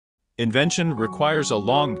Invention requires a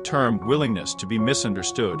long-term willingness to be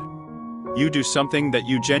misunderstood. You do something that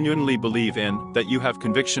you genuinely believe in, that you have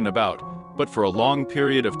conviction about, but for a long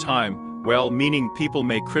period of time, well-meaning people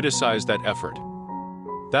may criticize that effort.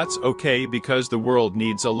 That's okay because the world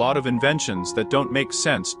needs a lot of inventions that don't make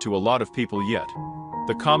sense to a lot of people yet.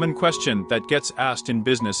 The common question that gets asked in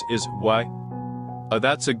business is, why?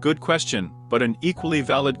 That's a good question, but an equally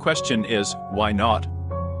valid question is, why not?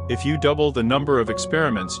 If you double the number of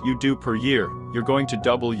experiments you do per year, you're going to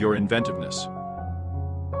double your inventiveness.